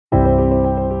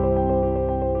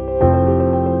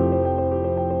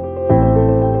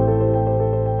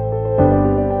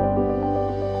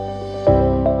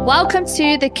Welcome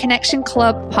to the Connection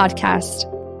Club podcast.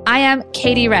 I am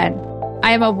Katie Wren. I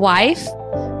am a wife,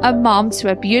 a mom to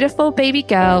a beautiful baby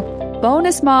girl,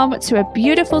 bonus mom to a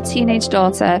beautiful teenage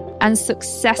daughter, and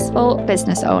successful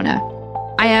business owner.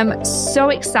 I am so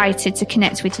excited to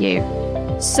connect with you.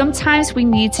 Sometimes we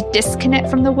need to disconnect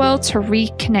from the world to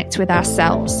reconnect with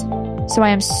ourselves. So I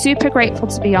am super grateful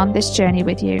to be on this journey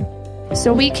with you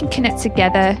so we can connect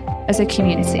together as a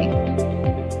community.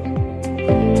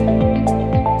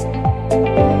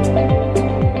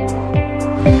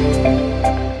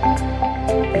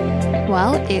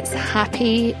 Well, it's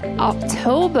happy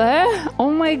October.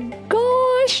 Oh my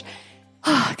gosh.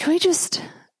 Can we just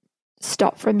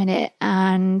stop for a minute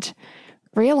and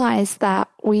realize that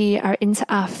we are into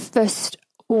our first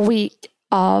week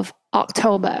of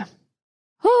October?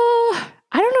 Oh,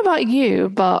 I don't know about you,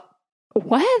 but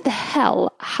where the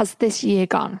hell has this year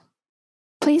gone?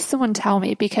 Please someone tell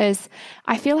me, because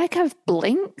I feel like I've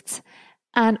blinked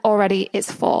and already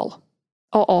it's fall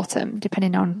or autumn,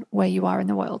 depending on where you are in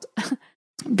the world.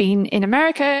 Being in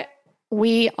America,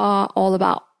 we are all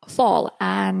about fall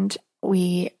and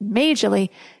we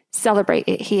majorly celebrate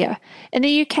it here. In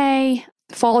the UK,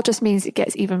 fall just means it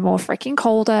gets even more freaking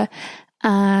colder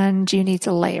and you need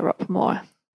to layer up more.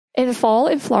 In fall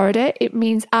in Florida, it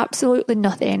means absolutely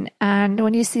nothing. And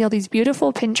when you see all these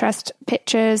beautiful Pinterest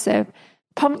pictures of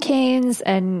pumpkins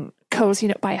and cozying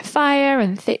up by a fire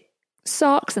and thick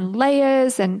socks and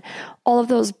layers and all of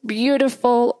those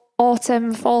beautiful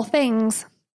autumn fall things,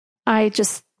 I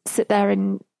just sit there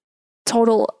in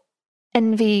total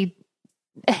envious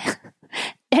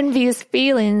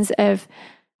feelings of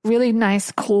really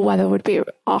nice cool weather would be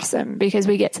awesome, because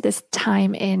we get to this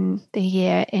time in the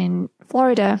year in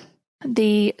Florida,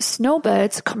 the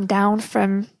snowbirds come down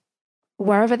from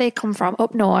wherever they come from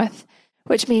up north,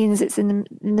 which means it's in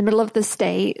the middle of the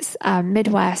states,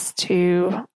 Midwest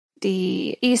to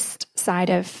the east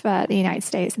side of the United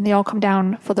States, and they all come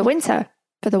down for the winter,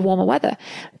 for the warmer weather.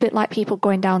 A bit like people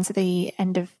going down to the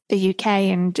end of the UK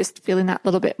and just feeling that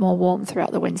little bit more warm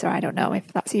throughout the winter. I don't know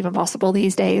if that's even possible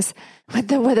these days with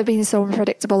the weather being so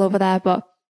unpredictable over there, but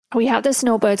we have the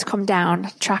snowbirds come down.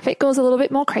 Traffic goes a little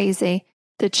bit more crazy.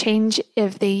 The change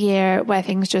of the year where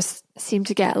things just seem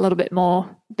to get a little bit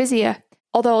more busier.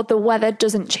 Although the weather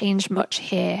doesn't change much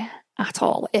here at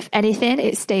all. If anything,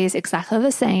 it stays exactly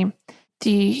the same.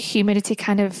 The humidity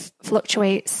kind of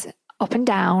fluctuates up and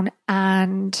down,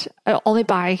 and only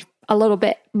by a little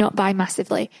bit, not by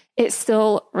massively. It's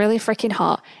still really freaking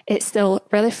hot. It's still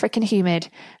really freaking humid.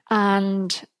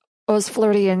 And us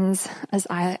Floridians, as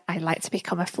I like to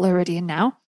become a Floridian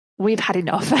now, we've had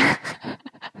enough.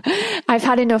 I've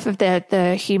had enough of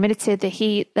the humidity, the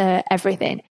heat, the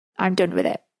everything. I'm done with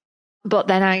it. But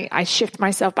then I shift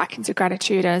myself back into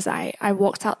gratitude as I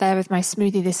walked out there with my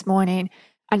smoothie this morning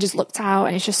and just looked out,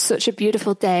 and it's just such a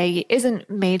beautiful day. It isn't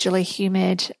majorly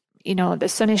humid. You know, the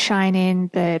sun is shining,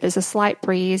 there's a slight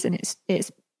breeze, and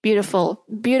it's beautiful,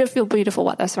 beautiful, beautiful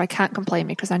weather. So I can't complain,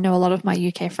 because I know a lot of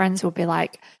my UK friends will be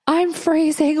like, I'm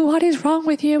freezing. What is wrong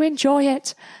with you? Enjoy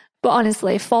it. But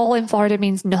honestly, fall in Florida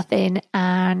means nothing.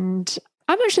 And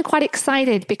I'm actually quite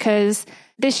excited, because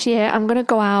this year I'm going to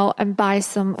go out and buy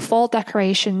some fall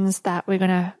decorations that we're going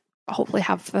to hopefully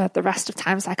have for the rest of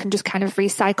time, so I can just kind of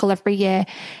recycle every year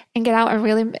and get out and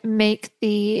really make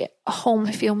the home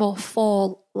feel more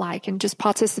fall-like and just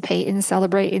participate in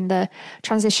celebrating the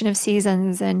transition of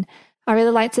seasons. And I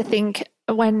really like to think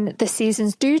when the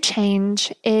seasons do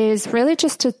change is really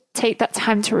just to take that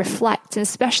time to reflect, and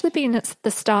especially being at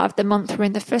the start of the month. We're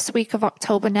in the first week of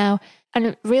October now,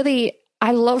 and really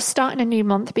I love starting a new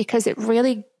month because it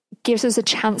really gives us a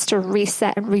chance to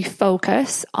reset and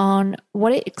refocus on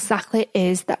what it exactly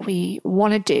is that we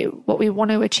want to do, what we want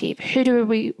to achieve, who do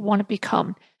we want to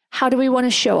become, how do we want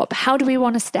to show up, how do we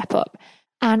want to step up.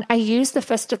 And I use the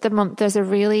first of the month as a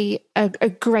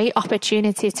great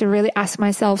opportunity to really ask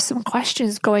myself some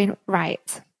questions going,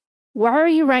 right, where are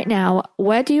you right now?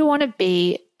 Where do you want to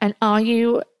be? And are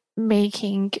you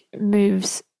making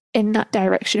moves in that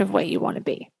direction of where you want to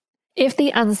be? If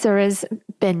the answer has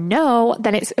been no,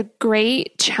 then it's a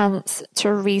great chance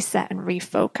to reset and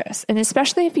refocus. And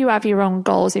especially if you have your own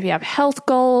goals, if you have health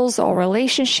goals or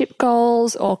relationship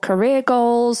goals or career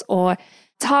goals or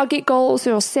target goals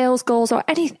or sales goals or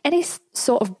any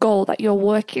sort of goal that you're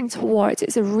working towards,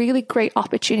 it's a really great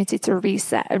opportunity to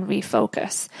reset and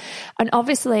refocus. And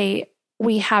obviously,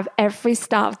 we have every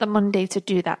start of the Monday to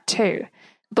do that too.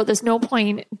 But there's no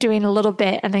point doing a little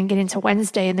bit and then getting to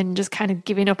Wednesday and then just kind of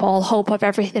giving up all hope of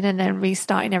everything and then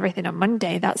restarting everything on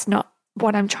Monday. That's not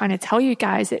what I'm trying to tell you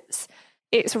guys.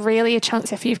 it's really a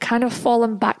chance, if you've kind of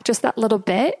fallen back just that little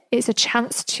bit, it's a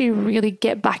chance to really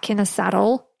get back in a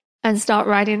saddle and start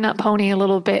riding that pony a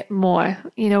little bit more.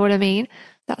 You know what I mean?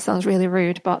 That sounds really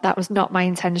rude, but that was not my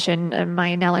intention, and my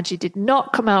analogy did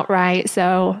not come out right.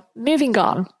 So moving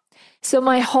on. So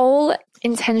my whole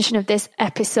intention of this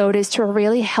episode is to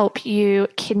really help you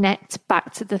connect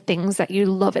back to the things that you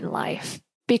love in life.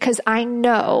 Because I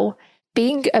know,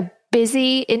 being a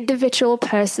busy individual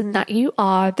person that you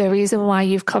are, the reason why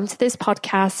you've come to this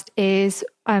podcast is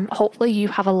hopefully you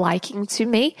have a liking to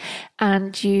me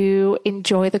and you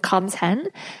enjoy the content,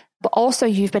 but also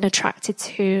you've been attracted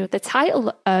to the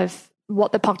title of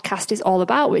what the podcast is all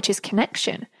about, which is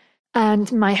connection.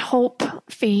 And my hope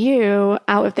for you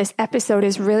out of this episode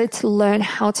is really to learn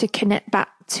how to connect back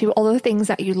to all the things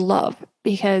that you love.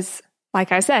 Because,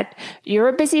 like I said, you're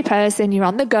a busy person, you're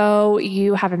on the go,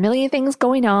 you have a million things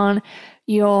going on,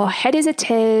 your head is a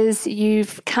tiz,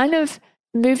 you've kind of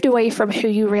moved away from who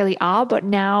you really are, but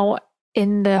now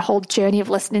in the whole journey of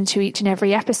listening to each and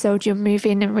every episode, you're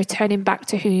moving and returning back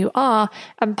to who you are.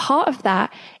 And part of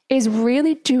that is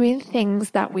really doing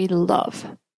things that we love.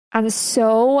 And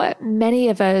so many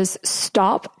of us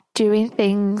stop doing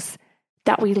things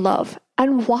that we love.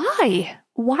 And why?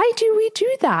 Why do we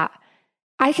do that?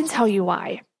 I can tell you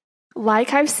why.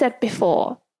 Like I've said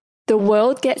before, the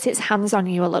world gets its hands on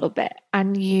you a little bit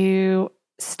and you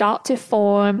start to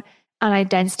form an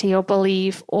identity or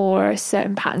belief or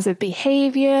certain patterns of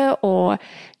behavior, or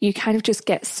you kind of just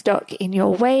get stuck in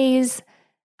your ways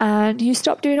and you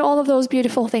stop doing all of those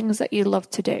beautiful things that you love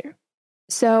to do.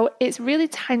 So it's really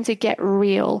time to get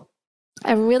real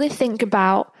and really think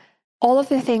about all of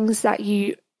the things that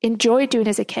you enjoy doing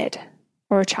as a kid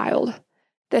or a child,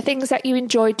 the things that you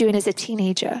enjoy doing as a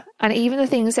teenager, and even the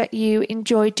things that you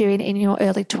enjoy doing in your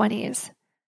early 20s.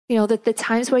 You know, the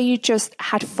times where you just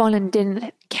had fun and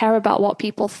didn't care about what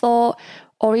people thought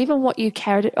or even what you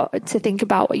cared to think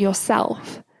about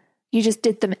yourself. You just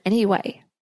did them anyway.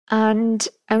 And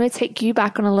I'm going to take you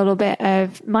back on a little bit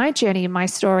of my journey and my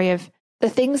story of the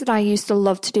things that I used to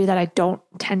love to do that I don't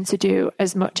tend to do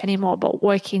as much anymore, but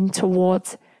working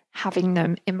towards having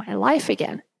them in my life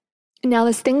again. Now,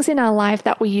 there's things in our life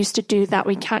that we used to do that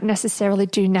we can't necessarily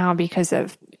do now because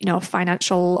of, you know,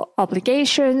 financial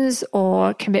obligations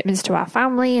or commitments to our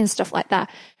family and stuff like that.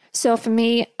 So for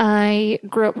me, I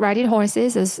grew up riding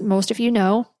horses, as most of you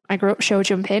know. I grew up show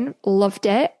jumping, loved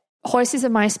it. Horses are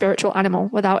my spiritual animal,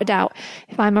 without a doubt.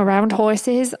 If I'm around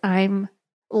horses, I'm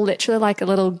literally like a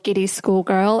little giddy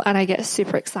schoolgirl and I get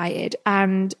super excited.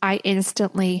 And I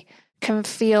instantly can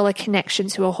feel a connection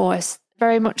to a horse,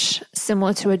 very much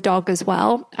similar to a dog as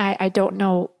well. I don't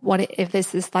know if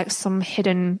this is like some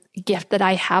hidden gift that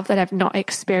I have that I've not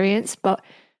experienced, but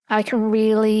I can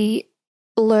really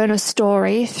learn a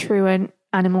story through an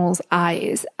animal's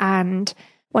eyes. And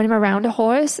when I'm around a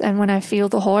horse and when I feel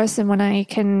the horse and when I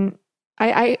can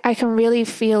really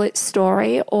feel its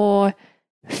story or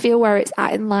feel where it's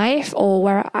at in life, or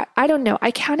where I don't know. I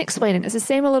can't explain it. It's the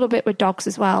same a little bit with dogs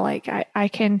as well. Like I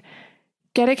can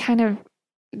get a kind of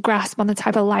grasp on the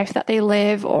type of life that they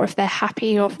live, or if they're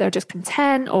happy, or if they're just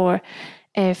content, or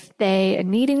if they are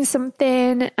needing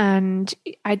something. And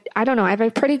I don't know. I have a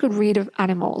pretty good read of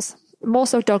animals, more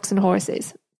so dogs and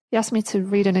horses. You asked me to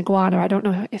read an iguana. I don't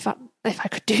know if I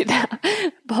could do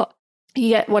that, but you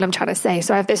get what I'm trying to say.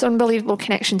 So I have this unbelievable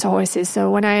connection to horses.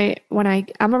 So when I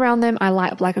am around them, I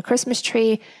light up like a Christmas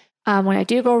tree. When I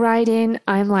do go riding,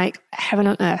 I'm like heaven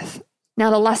on earth. Now,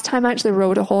 the last time I actually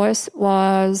rode a horse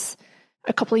was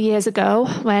a couple of years ago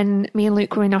when me and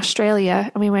Luke were in Australia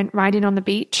and we went riding on the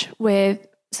beach with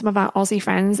some of our Aussie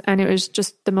friends, and it was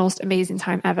just the most amazing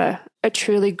time ever. A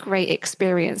truly great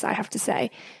experience, I have to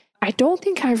say. I don't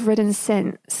think I've ridden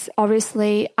since.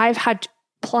 Obviously, I've had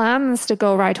plans to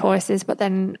go ride horses, but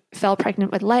then fell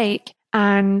pregnant with Lake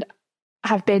and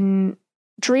have been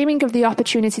dreaming of the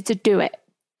opportunity to do it.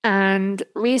 And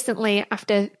recently,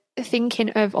 after thinking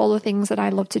of all the things that I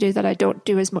love to do that I don't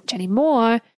do as much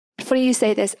anymore, funny you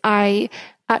say this, I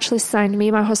actually signed me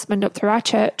and my husband up through our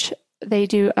church. They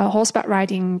do a horseback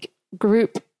riding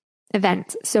group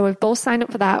event. So we've both signed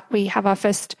up for that. We have our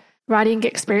first riding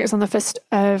experience on the 1st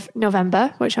of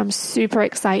November, which I'm super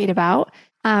excited about.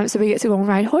 So we get to go and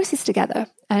ride horses together.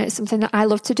 And it's something that I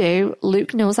love to do.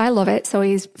 Luke knows I love it, so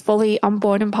he's fully on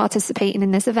board and participating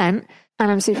in this event.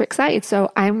 And I'm super excited.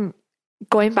 So I'm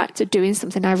going back to doing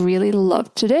something I really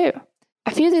love to do.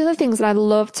 A few of the other things that I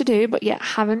love to do, but yet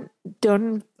haven't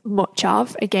done much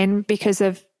of, again, because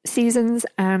of seasons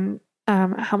and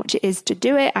how much it is to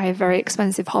do it. I have very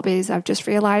expensive hobbies, I've just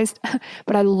realized,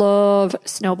 but I love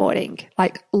snowboarding,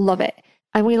 like love it.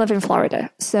 And we live in Florida,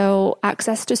 so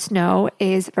access to snow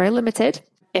is very limited,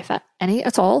 if any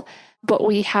at all. But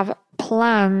we have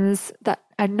plans that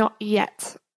are not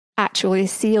yet actually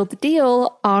sealed. The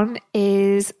deal on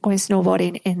is going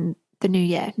snowboarding in the new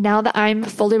year. Now that I'm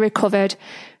fully recovered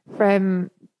from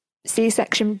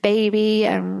C-section baby,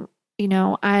 and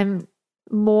I'm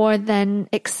more than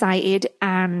excited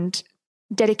and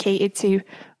dedicated to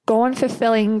go on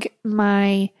fulfilling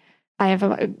I have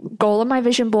a goal on my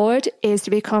vision board is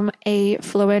to become a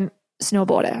fluent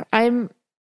snowboarder. I'm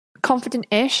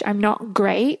confident-ish. I'm not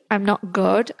great. I'm not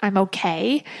good. I'm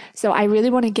okay. So I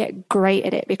really want to get great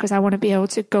at it because I want to be able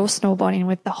to go snowboarding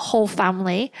with the whole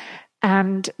family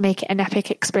and make it an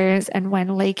epic experience. And when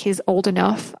Lake is old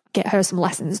enough, get her some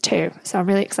lessons too. So I'm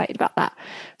really excited about that.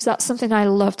 So that's something I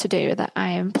love to do that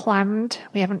I am planned.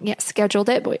 We haven't yet scheduled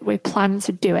it, but we plan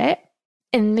to do it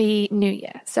in the new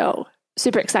year. So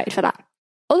super excited for that.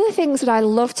 Other things that I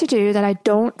love to do that I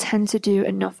don't tend to do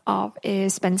enough of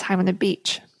is spend time on the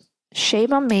beach.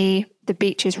 Shame on me. The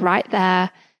beach is right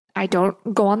there. I don't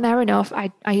go on there enough.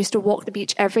 I used to walk the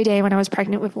beach every day when I was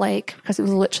pregnant with Lake because it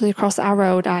was literally across our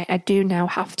road. I do now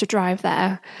have to drive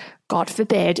there. God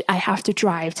forbid I have to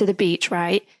drive to the beach,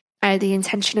 right? I had the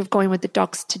intention of going with the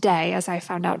dogs today, as I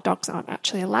found out dogs aren't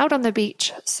actually allowed on the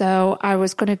beach. So I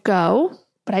was going to go,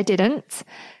 but I didn't.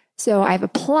 So I have a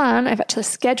plan. I've actually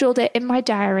scheduled it in my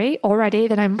diary already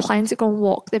that I'm planning to go and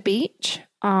walk the beach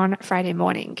on Friday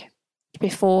morning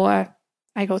before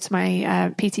I go to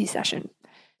my PT session.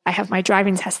 I have my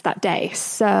driving test that day.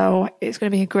 So it's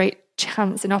going to be a great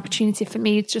chance and opportunity for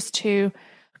me just to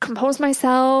compose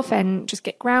myself and just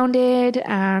get grounded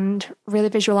and really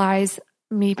visualize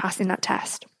me passing that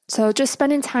test. So just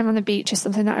spending time on the beach is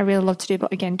something that I really love to do,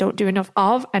 but again, don't do enough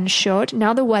of and should.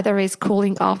 Now the weather is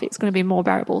cooling off, it's going to be more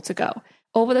bearable to go.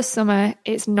 Over the summer,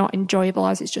 it's not enjoyable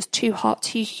as it's just too hot,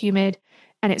 too humid,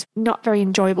 and it's not very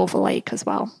enjoyable for Lake as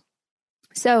well.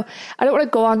 So I don't want to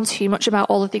go on too much about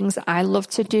all the things that I love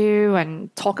to do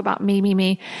and talk about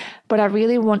me, but I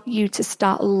really want you to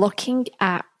start looking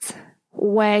at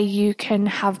where you can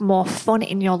have more fun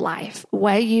in your life,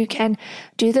 where you can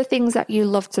do the things that you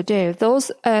love to do.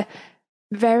 Those are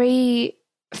very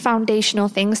foundational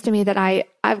things to me that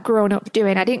I've grown up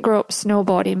doing. I didn't grow up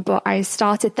snowboarding, but I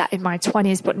started that in my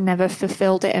 20s, but never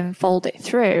fulfilled it and followed it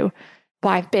through. But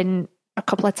I've been a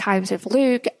couple of times with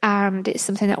Luke, and it's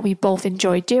something that we both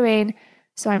enjoy doing.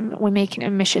 So we're making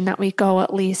a mission that we go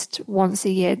at least once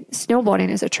a year snowboarding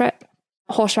as a trip.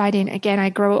 Horse riding, again, I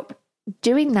grew up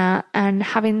doing that, and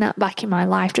having that back in my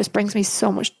life just brings me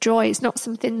so much joy. It's not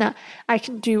something that I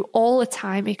can do all the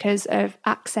time because of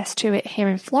access to it here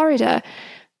in Florida,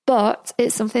 but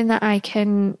it's something that I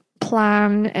can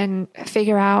plan and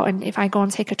figure out. And if I go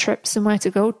and take a trip somewhere to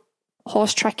go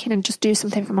horse trekking and just do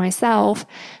something for myself,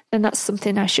 then that's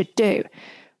something I should do.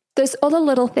 There's other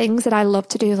little things that I love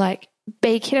to do, like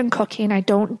baking and cooking. I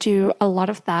don't do a lot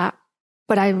of that,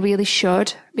 but I really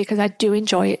should because I do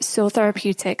enjoy it. It's so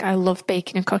therapeutic. I love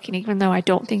baking and cooking, even though I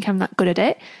don't think I'm that good at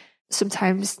it.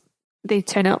 Sometimes they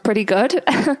turn out pretty good.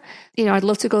 I'd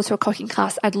love to go to a cooking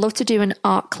class. I'd love to do an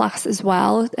art class as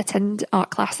well, attend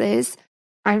art classes.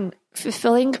 I'm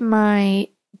fulfilling my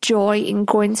joy in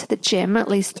going to the gym at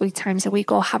least 3 times a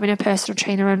week, or having a personal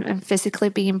trainer and physically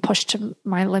being pushed to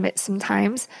my limits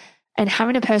sometimes. And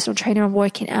having a personal trainer and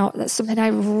working out, that's something I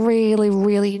really,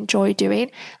 really enjoy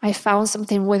doing. I found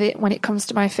something with it when it comes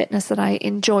to my fitness that I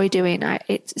enjoy doing.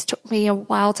 It took me a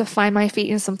while to find my feet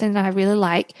in something that I really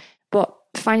like, but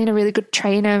finding a really good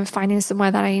trainer and finding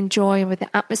somewhere that I enjoy with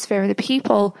the atmosphere and the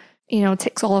people,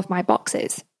 ticks all of my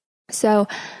boxes. So,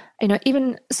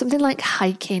 even something like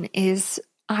hiking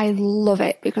I love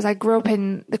it because I grew up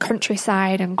in the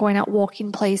countryside and going out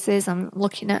walking places and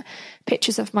looking at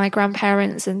pictures of my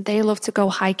grandparents, and they love to go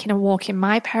hiking and walking.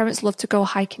 My parents love to go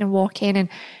hiking and walking, and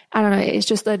I don't know, it's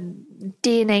just a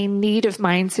DNA need of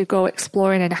mine to go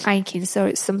exploring and hiking. So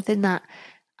it's something that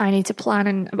I need to plan.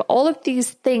 And all of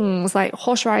these things like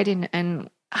horse riding and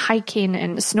hiking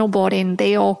and snowboarding,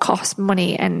 they all cost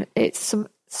money, and it's some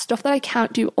stuff that I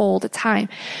can't do all the time.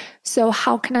 So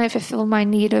how can I fulfill my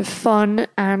need of fun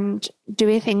and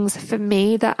doing things for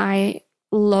me that I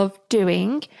love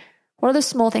doing? What are the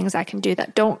small things I can do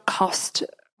that don't cost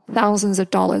thousands of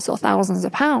dollars or thousands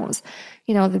of pounds?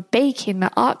 The baking,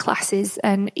 the art classes,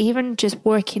 and even just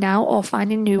working out or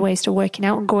finding new ways to working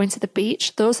out and going to the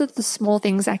beach. Those are the small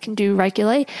things I can do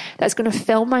regularly that's going to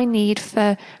fill my need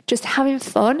for just having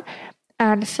fun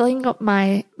and filling up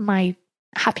my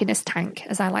happiness tank,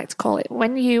 as I like to call it.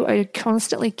 When you are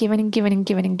constantly giving and giving and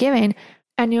giving and giving,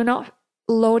 and you're not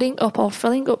loading up or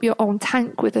filling up your own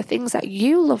tank with the things that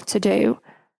you love to do,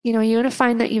 you're going to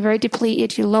find that you're very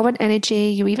depleted, you're low on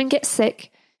energy, you even get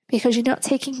sick because you're not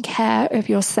taking care of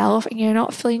yourself and you're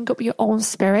not filling up your own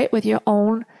spirit with your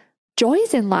own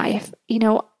joys in life.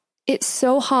 It's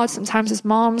so hard sometimes as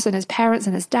moms and as parents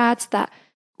and as dads that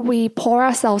we pour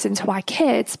ourselves into our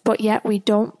kids, but yet we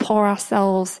don't pour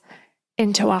ourselves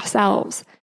into ourselves.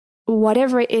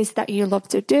 Whatever it is that you love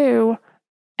to do,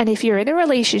 and if you're in a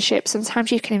relationship,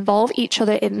 sometimes you can involve each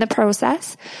other in the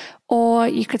process, or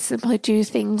you could simply do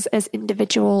things as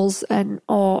individuals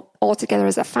or all together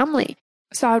as a family.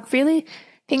 So I would really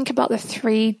think about the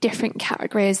 3 different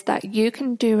categories that you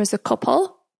can do as a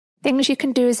couple, things you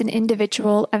can do as an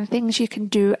individual, and things you can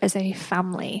do as a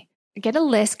family. Get a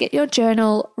list, get your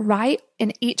journal, write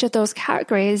in each of those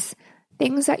categories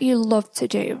things that you love to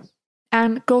do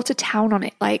and go to town on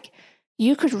it. Like,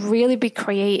 you could really be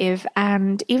creative,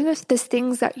 and even if there's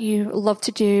things that you love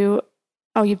to do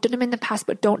or you've done them in the past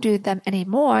but don't do them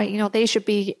anymore, they should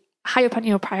be high up on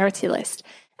your priority list.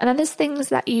 And then there's things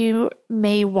that you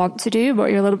may want to do,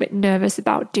 but you're a little bit nervous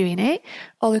about doing it.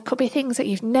 Or there could be things that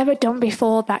you've never done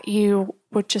before that you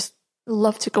would just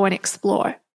love to go and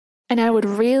explore. And I would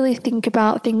really think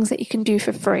about things that you can do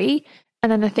for free,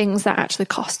 and then the things that actually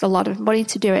cost a lot of money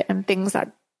to do it, and things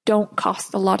that don't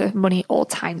cost a lot of money or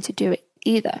time to do it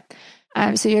either.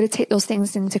 So you got to take those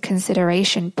things into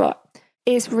consideration. But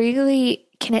it's really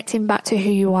connecting back to who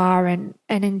you are and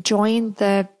enjoying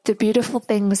the beautiful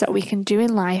things that we can do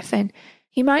in life. And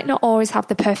you might not always have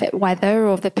the perfect weather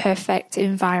or the perfect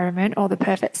environment or the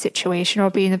perfect situation or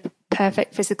be in the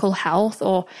perfect physical health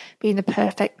or be in the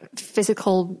perfect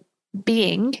physical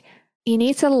being. You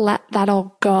need to let that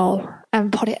all go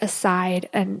and put it aside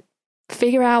and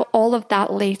figure out all of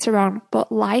that later on.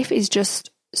 But life is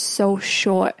just so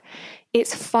short.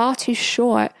 It's far too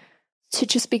short to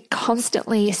just be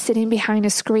constantly sitting behind a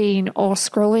screen or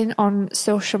scrolling on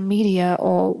social media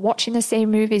or watching the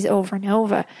same movies over and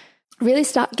over. Really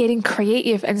start getting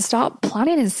creative and start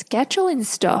planning and scheduling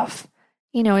stuff.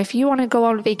 If you want to go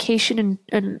on vacation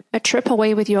and a trip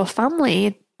away with your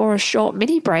family or a short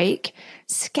mini break,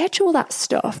 schedule that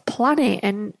stuff, plan it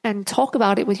and talk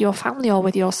about it with your family or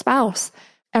with your spouse,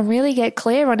 and really get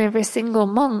clear on every single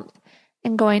month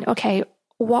and going, okay,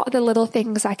 what are the little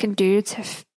things I can do to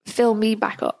fill me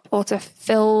back up, or to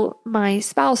fill my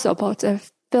spouse up, or to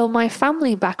fill my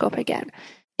family back up again.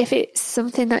 If it's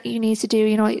something that you need to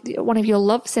do, one of your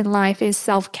loves in life is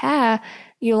self-care,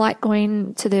 you like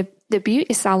going to the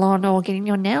beauty salon or getting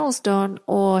your nails done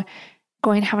or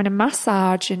going having a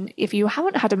massage. And if you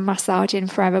haven't had a massage in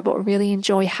forever but really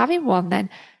enjoy having one,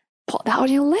 then put that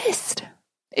on your list.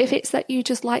 If it's that you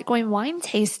just like going wine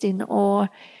tasting or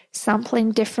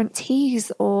sampling different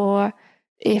teas, or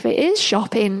if it is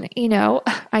shopping,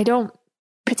 I don't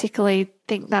particularly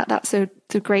think that that's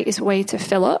the greatest way to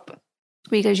fill up,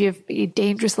 because you're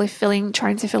dangerously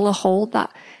trying to fill a hole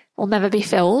that will never be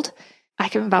filled. I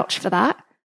can vouch for that.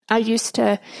 I used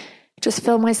to just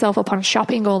fill myself up on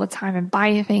shopping all the time and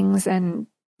buying things and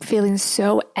feeling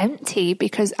so empty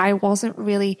because I wasn't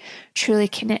really truly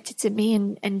connected to me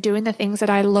and doing the things that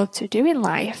I love to do in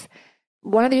life.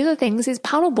 One of the other things is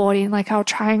paddleboarding. Like, I'll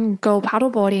try and go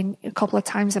paddleboarding a couple of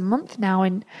times a month now.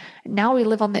 And now we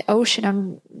live on the ocean.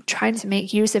 I'm trying to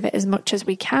make use of it as much as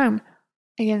we can.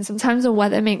 Again, sometimes the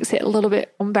weather makes it a little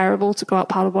bit unbearable to go out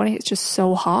paddleboarding. It's just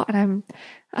so hot, and I'm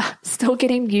still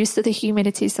getting used to the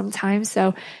humidity sometimes.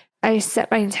 So I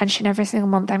set my intention every single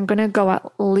month. I'm going to go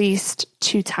at least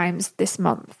 2 times this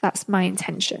month. That's my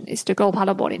intention, is to go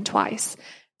paddleboarding twice.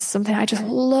 Something I just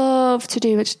love to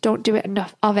do. I just don't do it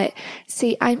enough of it.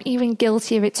 See, I'm even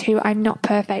guilty of it too. I'm not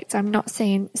perfect. I'm not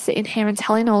sitting here and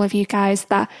telling all of you guys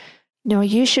that,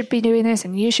 you should be doing this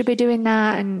and you should be doing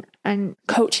that, and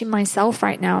coaching myself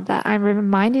right now, that I'm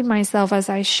reminding myself as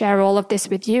I share all of this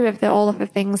with you of all of the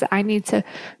things that I need to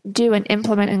do and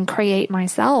implement and create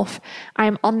myself.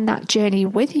 I'm on that journey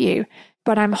with you,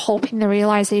 but I'm hoping the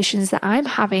realizations that I'm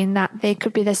having, that they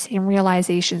could be the same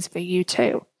realizations for you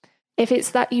too. If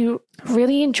it's that you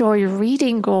really enjoy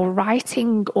reading or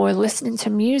writing or listening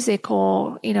to music,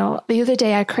 or, the other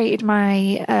day I created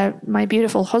my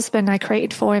beautiful husband, I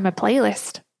created for him a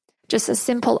playlist, just a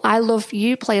simple I Love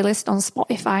You playlist on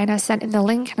Spotify. And I sent him the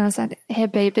link and I said, hey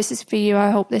babe, this is for you.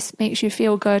 I hope this makes you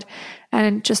feel good.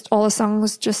 And just all the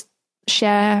songs just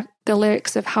share the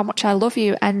lyrics of how much I love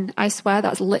you. And I swear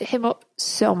that's lit him up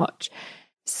so much.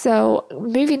 So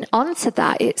moving on to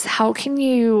that, it's how can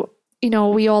you,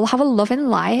 we all have a love in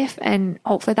life, and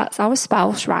hopefully that's our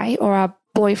spouse, right? Or our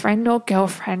boyfriend or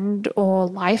girlfriend or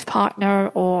life partner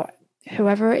or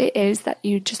whoever it is that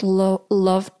you just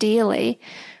love dearly.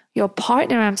 Your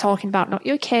partner, I'm talking about, not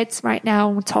your kids right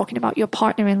now. I'm talking about your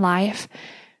partner in life.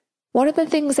 What are the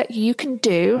things that you can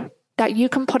do, that you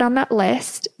can put on that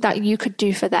list, that you could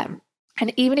do for them?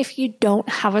 And even if you don't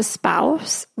have a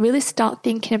spouse, really start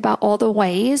thinking about all the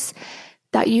ways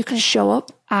that you can show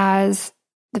up as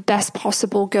the best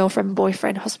possible girlfriend,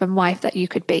 boyfriend, husband, wife that you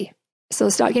could be. So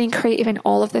start getting creative in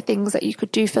all of the things that you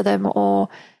could do for them, or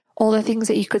all the things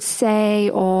that you could say,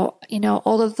 or,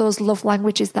 all of those love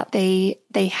languages that they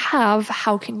have.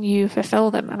 How can you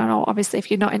fulfill them? And I know obviously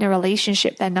if you're not in a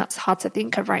relationship, then that's hard to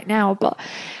think of right now, but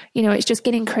it's just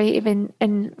getting creative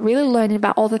and really learning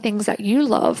about all the things that you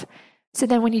love. So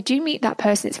then when you do meet that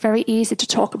person, it's very easy to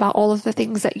talk about all of the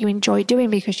things that you enjoy doing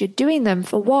because you're doing them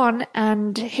for one.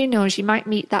 And who knows, you might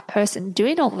meet that person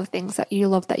doing all the things that you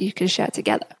love that you can share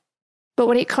together. But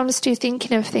when it comes to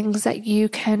thinking of things that you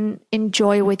can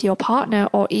enjoy with your partner,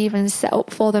 or even set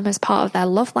up for them as part of their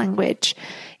love language,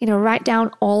 write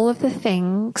down all of the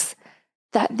things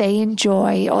that they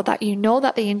enjoy, or that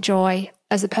that they enjoy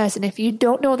as a person. If you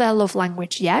don't know their love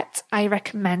language yet, I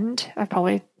recommend, I've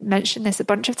probably mentioned this a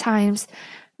bunch of times,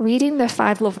 reading the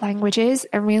 5 love languages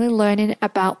and really learning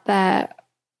about their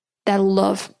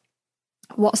love,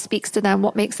 what speaks to them,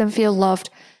 what makes them feel loved.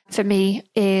 For me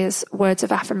is words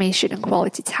of affirmation and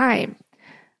quality time.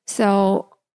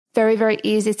 So very, very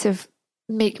easy to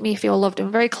make me feel loved,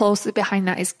 and very closely behind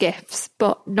that is gifts,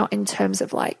 but not in terms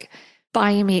of like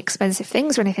buying me expensive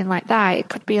things or anything like that. It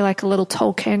could be like a little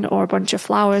token or a bunch of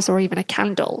flowers or even a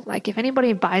candle. Like if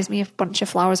anybody buys me a bunch of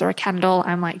flowers or a candle,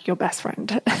 I'm like your best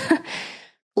friend.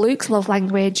 Luke's love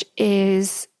language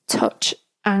is touch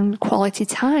and quality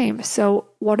time. So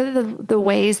what are the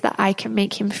ways that I can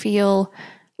make him feel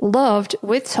loved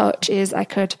with touch? Is I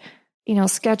could,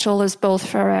 schedule us both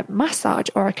for a massage,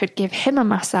 or I could give him a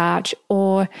massage,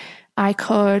 or I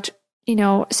could,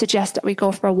 suggest that we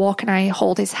go for a walk and I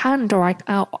hold his hand, or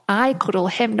I cuddle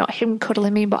him, not him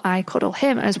cuddling me, but I cuddle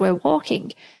him as we're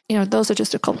walking. Those are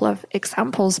just a couple of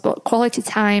examples, but quality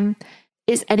time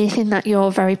is anything that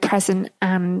you're very present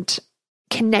and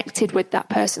connected with that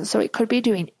person. So it could be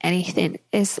doing anything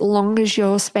as long as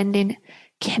you're spending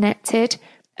connected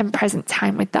and present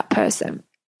time with that person.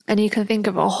 And you can think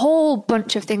of a whole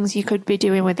bunch of things you could be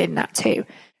doing within that too.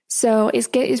 So it's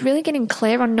really getting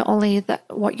clear on not only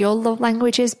what your love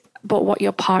language is, but what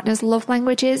your partner's love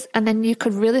language is. And then you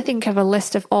could really think of a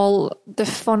list of all the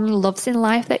fun loves in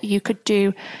life that you could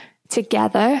do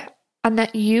together and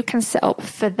that you can set up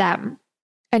for them,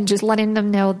 and just letting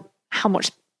them know how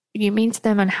much you mean to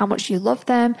them and how much you love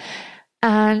them.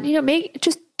 And,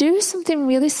 just do something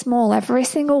really small every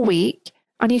single week.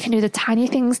 And you can do the tiny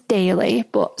things daily,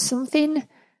 but something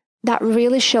that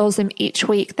really shows them each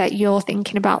week that you're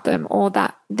thinking about them, or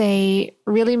that they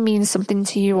really mean something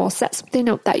to you, or set something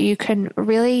up that you can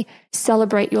really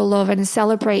celebrate your love and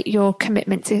celebrate your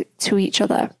commitment to each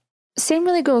other. Same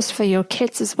really goes for your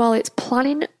kids as well. It's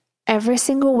planning every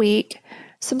single week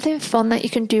something fun that you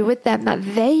can do with them that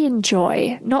they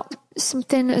enjoy, not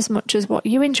something as much as what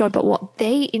you enjoy, but what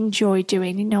they enjoy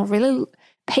doing. Really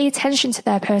pay attention to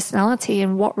their personality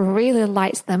and what really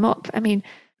lights them up. I mean,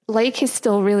 Lake is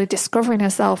still really discovering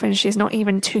herself, and she's not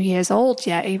even 2 years old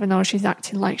yet, even though she's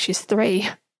acting like she's 3.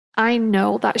 I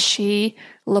know that she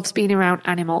loves being around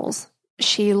animals.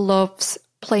 She loves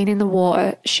playing in the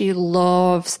water. She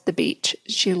loves the beach.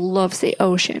 She loves the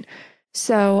ocean.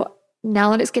 So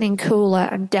now that it's getting cooler,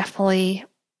 I'm definitely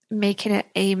making it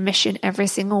a mission every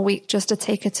single week just to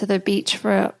take her to the beach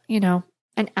for,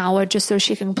 an hour, just so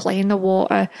she can play in the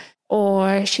water,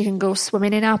 or she can go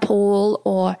swimming in our pool,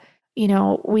 or,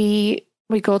 we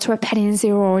go to a petting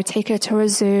zoo, or we take her to a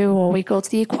zoo, or we go to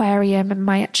the aquarium. And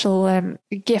my actual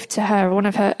gift to her, one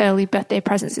of her early birthday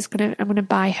presents, is I'm going to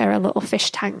buy her a little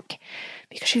fish tank,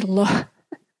 because she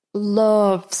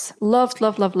loves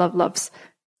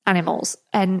animals.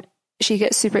 And she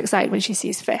gets super excited when she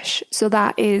sees fish. So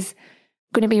that is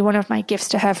going to be one of my gifts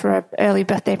to her for an early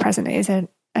birthday present, is a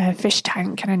fish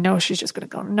tank. And I know she's just going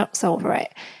to go nuts over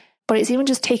it. But it's even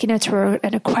just taking her to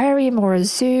an aquarium, or a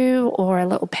zoo, or a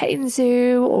little petting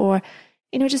zoo, or,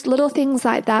 just little things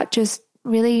like that. Just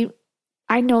really,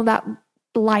 I know that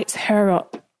lights her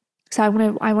up. So I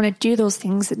want to do those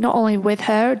things, not only with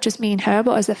her, just me and her,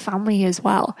 but as a family as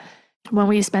well. When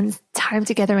we spend time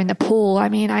together in the pool, I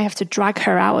mean, I have to drag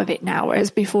her out of it now,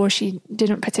 whereas before she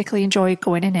didn't particularly enjoy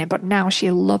going in it, but now she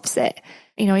loves it.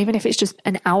 Even if it's just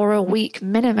an hour a week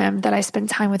minimum that I spend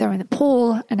time with her in the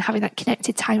pool and having that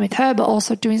connected time with her, but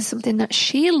also doing something that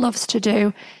she loves to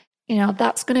do,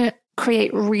 that's going to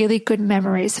create really good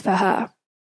memories for her.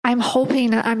 I'm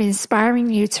hoping that I'm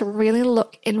inspiring you to really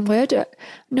look inward at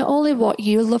not only what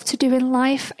you love to do in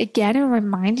life, again, and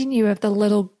reminding you of the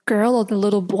little girl or the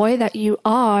little boy that you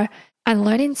are, and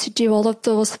learning to do all of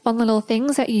those fun little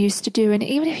things that you used to do. And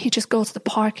even if you just go to the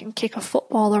park and kick a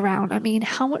football around, I mean,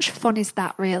 how much fun is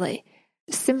that really?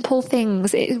 Simple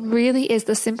things. It really is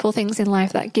the simple things in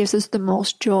life that gives us the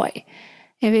most joy.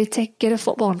 If you get a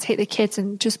football and take the kids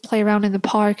and just play around in the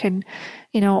park, and,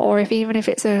 or even if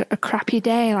it's a crappy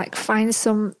day, like find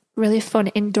some really fun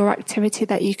indoor activity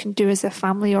that you can do as a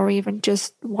family, or even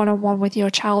just one-on-one with your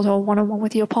child or one-on-one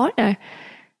with your partner.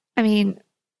 I mean,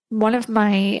 one of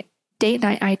my date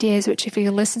night ideas, which if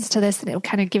you listen to this, then it'll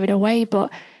kind of give it away,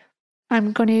 but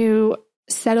I'm going to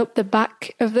set up the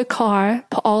back of the car,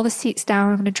 put all the seats down.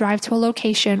 I'm going to drive to a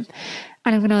location,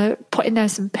 and I'm going to put in there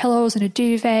some pillows and a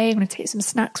duvet. I'm going to take some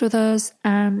snacks with us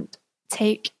and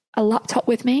take a laptop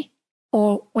with me.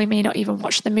 Or we may not even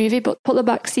watch the movie, but put the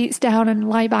back seats down and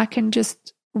lie back and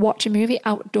just watch a movie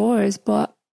outdoors,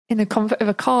 but in the comfort of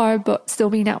a car, but still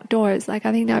being outdoors. Like,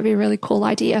 I think that'd be a really cool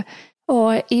idea.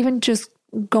 Or even just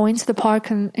going to the park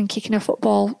and kicking a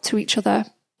football to each other,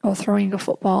 or throwing a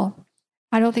football.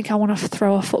 I don't think I want to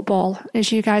throw a football.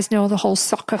 As you guys know, the whole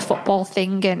soccer football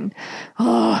thing, and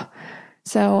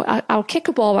so I'll kick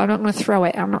a ball, but I'm not going to throw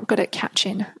it. I'm not good at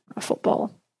catching a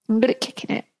football. I'm good at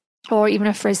kicking it, or even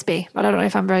a frisbee. But I don't know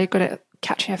if I'm very good at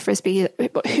catching a frisbee either.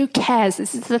 But who cares?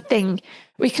 This is the thing.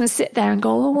 We can sit there and go,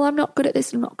 oh, well, I'm not good at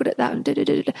this, I'm not good at that,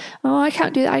 and oh, I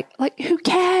can't do that. Like, who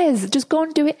cares? Just go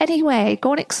and do it anyway. Go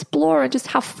and explore and just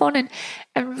have fun,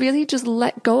 and really just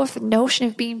let go of the notion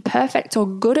of being perfect or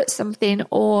good at something,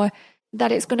 or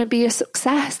that it's going to be a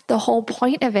success. The whole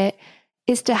point of it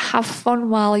is to have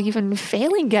fun while even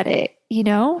failing at it,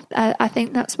 I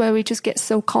think that's where we just get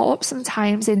so caught up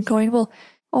sometimes in going, well,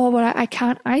 oh, but I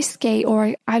can't ice skate,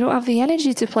 or I don't have the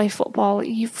energy to play football.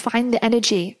 You find the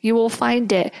energy. You will find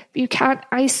it. If you can't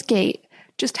ice skate,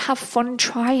 just have fun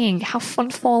trying. Have fun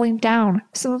falling down.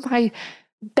 Some of my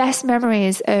best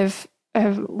memories of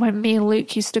when me and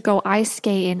Luke used to go ice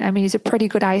skating. I mean, he's a pretty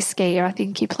good ice skater. I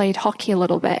think he played hockey a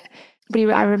little bit.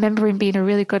 But I remember him being a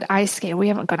really good ice skater. We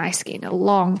haven't gone ice skating in a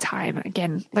long time.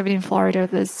 Again, living in Florida,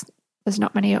 there's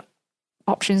not many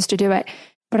options to do it.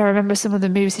 But I remember some of the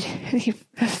moves he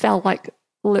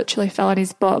literally fell on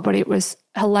his butt, but it was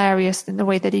hilarious in the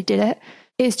way that he did it.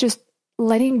 It's just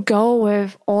letting go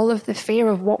of all of the fear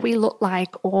of what we look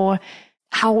like or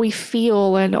how we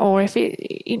feel, or if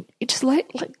it just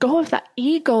let go of that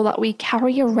ego that we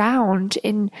carry around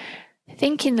in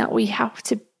thinking that we have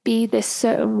to be this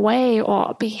certain way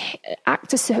or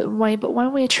act a certain way. But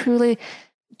when we're truly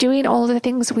doing all the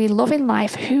things we love in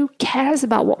life, who cares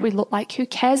about what we look like? Who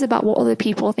cares about what other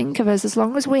people think of us? As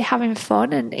long as we're having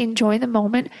fun and enjoying the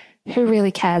moment, who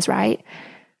really cares, right?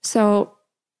 So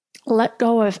let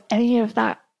go of any of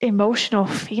that emotional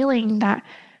feeling that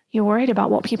you're worried about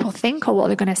what people think or what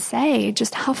they're going to say.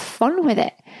 Just have fun with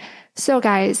it. So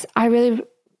guys, I really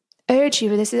urge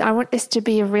you, I want this to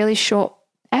be a really short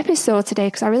episode today,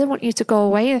 because I really want you to go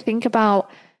away and think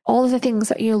about all of the things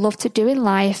that you love to do in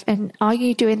life, and are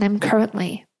you doing them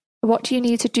currently? What do you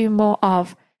need to do more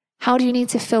of? How do you need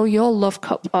to fill your love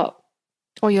cup up,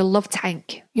 or your love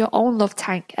tank, your own love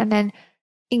tank? And then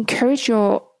encourage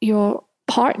your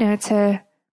partner to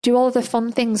do all of the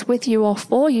fun things with you or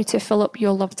for you to fill up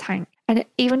your love tank. And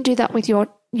even do that with your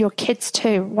kids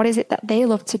too. What is it that they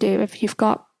love to do? If you've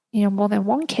got more than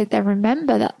one kid, then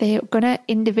remember that they're going to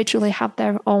individually have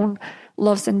their own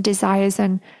loves and desires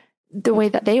and the way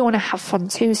that they want to have fun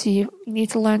too. So you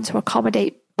need to learn to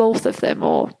accommodate both of them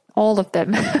or all of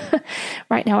them.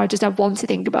 Right now, I just have one to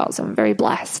think about, so I'm very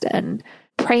blessed and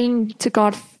praying to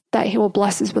God that He will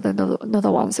bless us with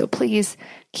another one. So please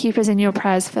keep us in your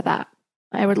prayers for that.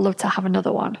 I would love to have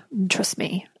another one. Trust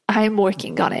me, I'm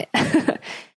working on it.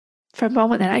 For a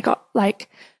moment then, I got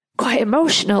quite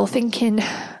emotional thinking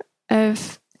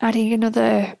of adding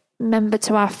another member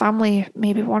to our family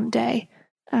maybe one day.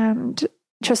 And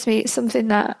trust me, it's something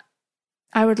that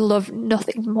I would love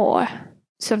nothing more.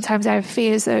 Sometimes I have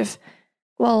fears of,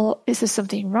 well, is there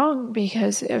something wrong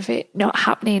because of it not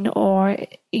happening, or,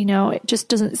 it just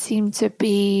doesn't seem to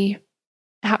be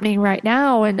happening right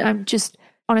now. And I'm just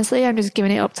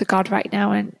giving it up to God right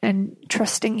now and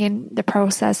trusting in the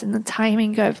process and the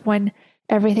timing of when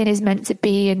everything is meant to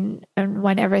be and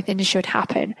when everything should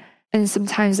happen. And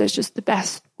sometimes there's just the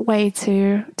best way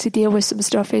to deal with some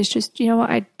stuff is just,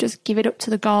 I just give it up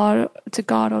to God,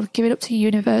 or give it up to the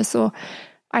universe, or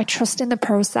I trust in the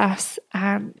process,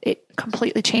 and it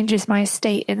completely changes my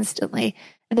state instantly.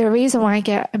 And the reason why I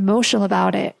get emotional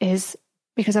about it is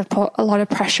because I've put a lot of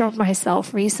pressure on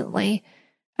myself recently,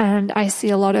 and I see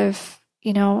a lot of,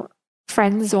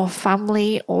 friends or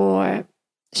family or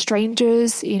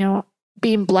strangers,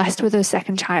 being blessed with a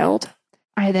second child.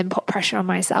 I then put pressure on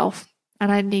myself,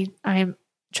 And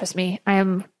trust me, I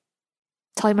am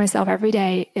telling myself every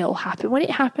day, it'll happen when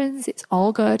it happens. It's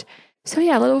all good. So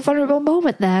yeah, a little vulnerable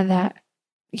moment there that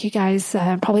you guys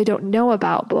probably don't know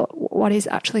about, but what is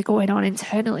actually going on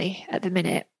internally at the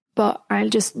minute. But I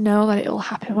just know that it'll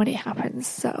happen when it happens.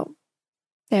 So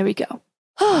there we go.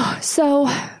 So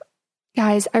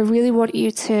guys, I really want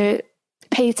you to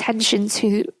pay attention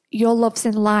to your loves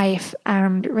in life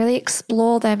and really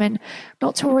explore them, and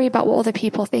not to worry about what other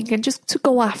people think, and just to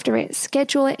go after it.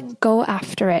 Schedule it and go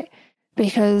after it,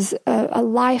 because a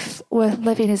life worth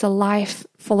living is a life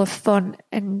full of fun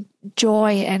and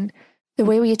joy, and the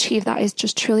way we achieve that is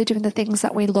just truly doing the things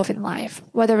that we love in life,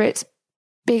 whether it's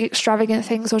big extravagant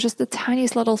things or just the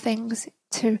tiniest little things.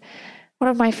 One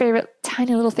of my favorite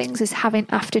tiny little things is having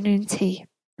afternoon tea.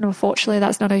 And unfortunately,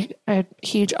 that's not a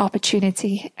huge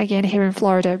opportunity, again, here in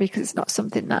Florida, because it's not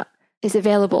something that is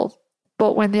available.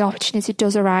 But when the opportunity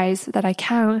does arise that I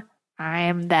can, I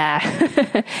am there.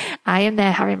 I am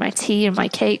there having my tea and my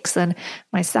cakes and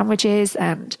my sandwiches.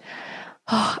 And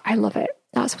I love it.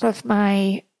 That's one of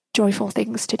my joyful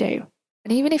things to do.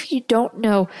 And even if you don't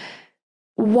know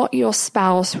what your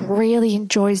spouse really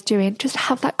enjoys doing, just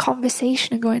have that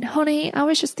conversation and going, honey, I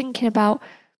was just thinking about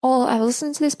I was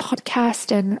listening to this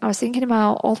podcast and I was thinking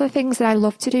about all the things that I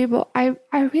love to do, but I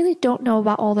really don't know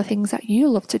about all the things that you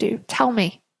love to do. Tell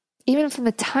me, even from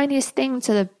the tiniest thing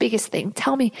to the biggest thing,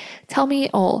 tell me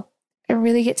it all, and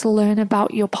really get to learn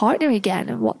about your partner again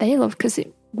and what they love, because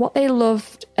what they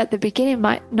loved at the beginning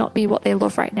might not be what they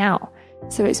love right now.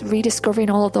 So it's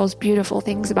rediscovering all of those beautiful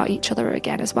things about each other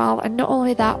again as well. And not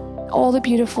only that, all the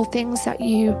beautiful things that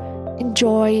you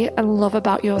enjoy and love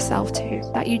about yourself too,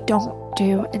 that you don't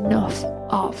do enough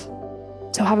of.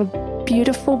 So have a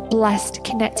beautiful, blessed,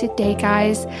 connected day,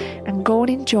 guys, and go and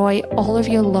enjoy all of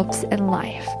your loves in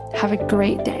life. Have a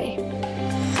great day.